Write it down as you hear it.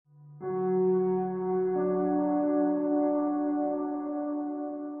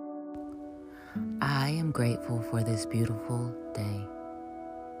am grateful for this beautiful day.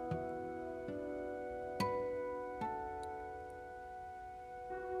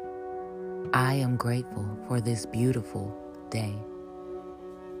 I am grateful for this beautiful day.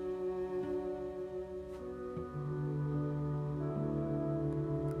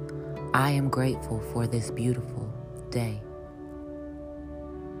 I am grateful for this beautiful day.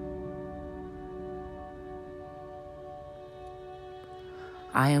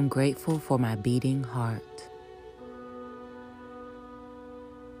 I am grateful for my beating heart.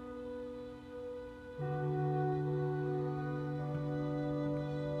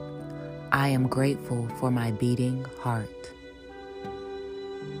 I am grateful for my beating heart.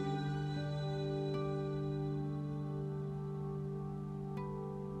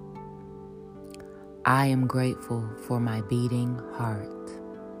 I am grateful for my beating heart.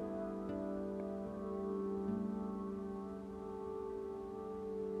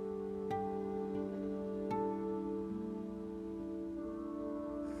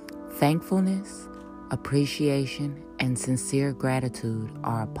 Thankfulness, appreciation, and sincere gratitude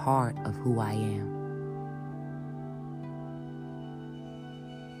are a part of who I am.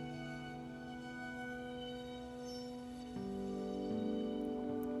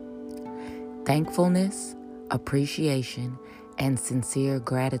 Thankfulness, appreciation, and sincere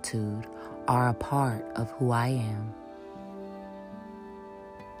gratitude are a part of who I am.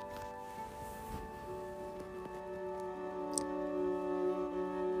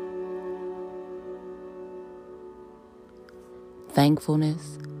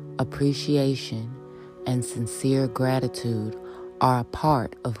 Thankfulness, appreciation, and sincere gratitude are a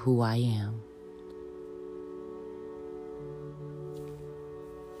part of who I am.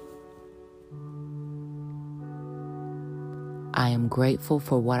 I am grateful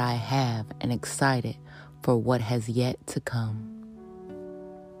for what I have and excited for what has yet to come.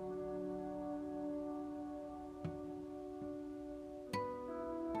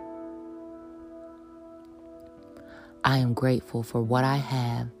 I am grateful for what I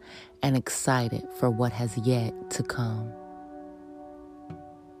have and excited for what has yet to come.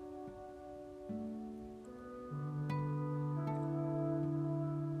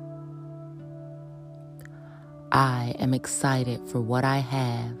 I am excited for what I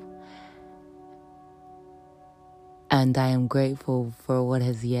have, and I am grateful for what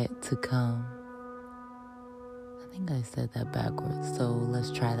has yet to come. I think I said that backwards, so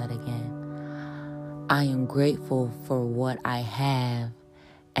let's try that again. I am grateful for what I have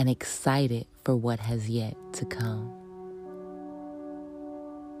and excited for what has yet to come.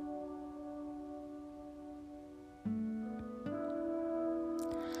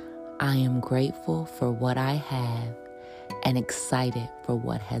 I am grateful for what I have and excited for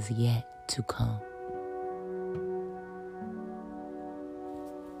what has yet to come.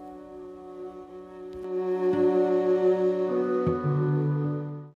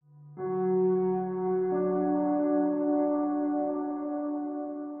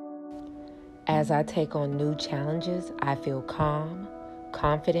 As I take on new challenges, I feel calm,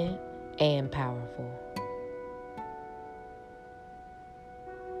 confident, and powerful.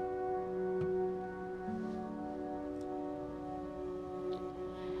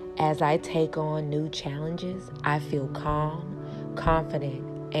 As I take on new challenges, I feel calm,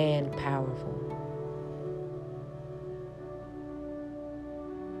 confident, and powerful.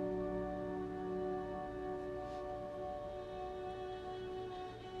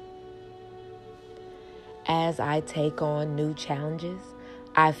 As I take on new challenges,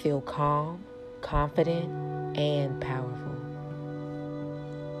 I feel calm, confident, and powerful.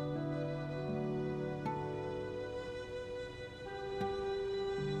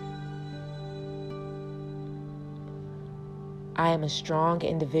 I am a strong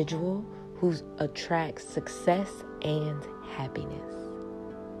individual who attracts success and happiness.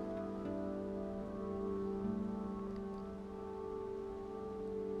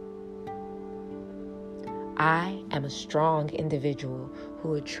 I am a strong individual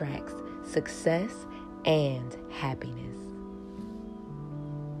who attracts success and happiness.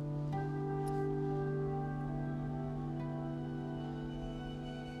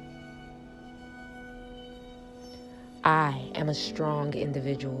 I am a strong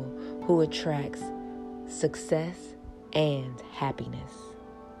individual who attracts success and happiness.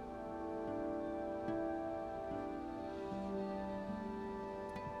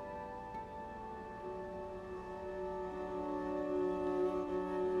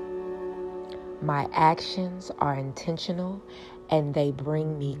 My actions are intentional and they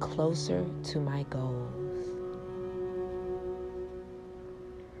bring me closer to my goals.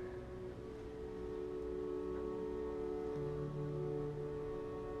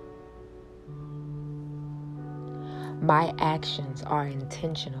 My actions are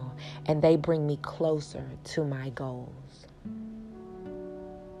intentional and they bring me closer to my goals.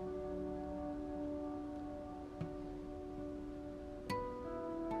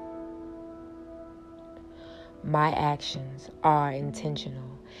 My actions are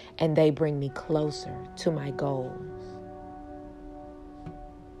intentional and they bring me closer to my goals.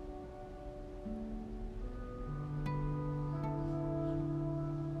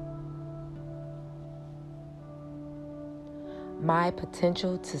 My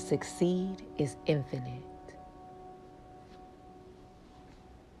potential to succeed is infinite.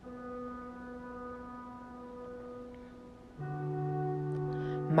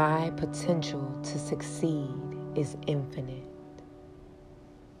 My potential to succeed is infinite.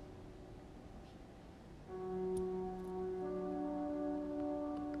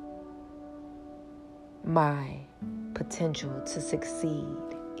 My potential to succeed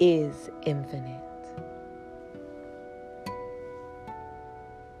is infinite.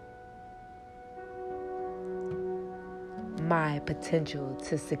 My potential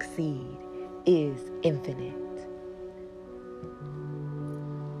to succeed is infinite.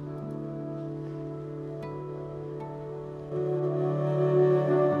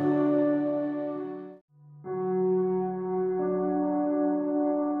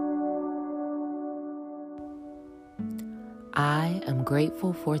 I am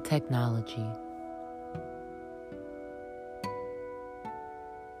grateful for technology.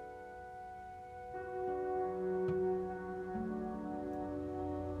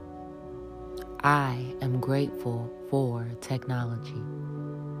 I am grateful for technology.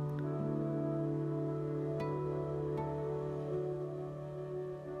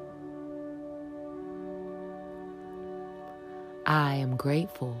 I am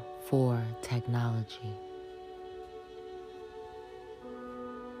grateful for technology.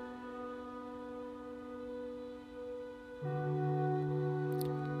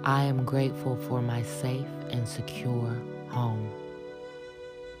 I am grateful for my safe and secure home.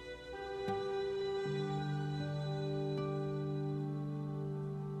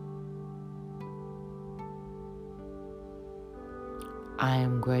 I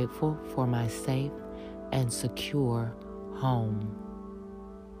am grateful for my safe and secure home.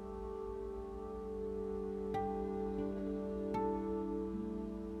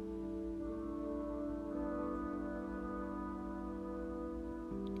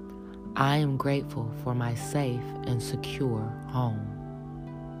 I am grateful for my safe and secure home.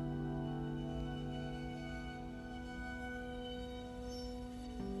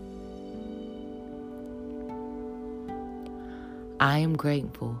 I am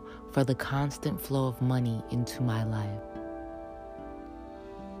grateful for the constant flow of money into my life.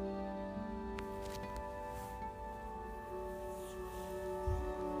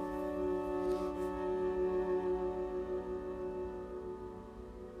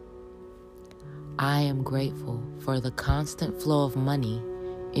 I am grateful for the constant flow of money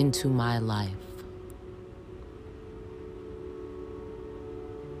into my life.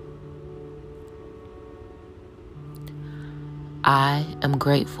 I am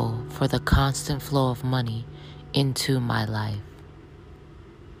grateful for the constant flow of money into my life.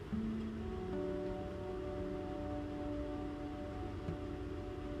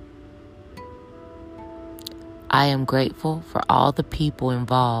 I am grateful for all the people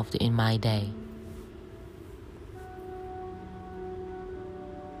involved in my day.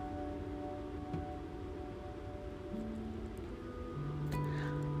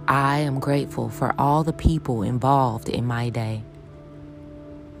 I am grateful for all the people involved in my day.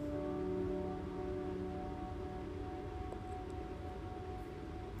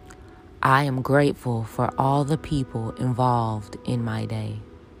 I am grateful for all the people involved in my day.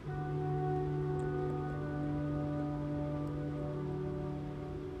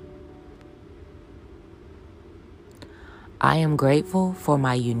 I am grateful for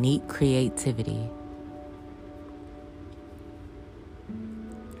my unique creativity.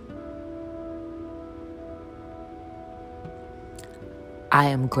 I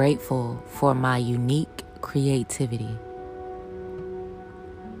am grateful for my unique creativity.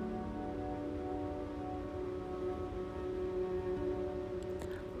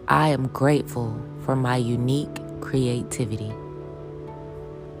 I am grateful for my unique creativity.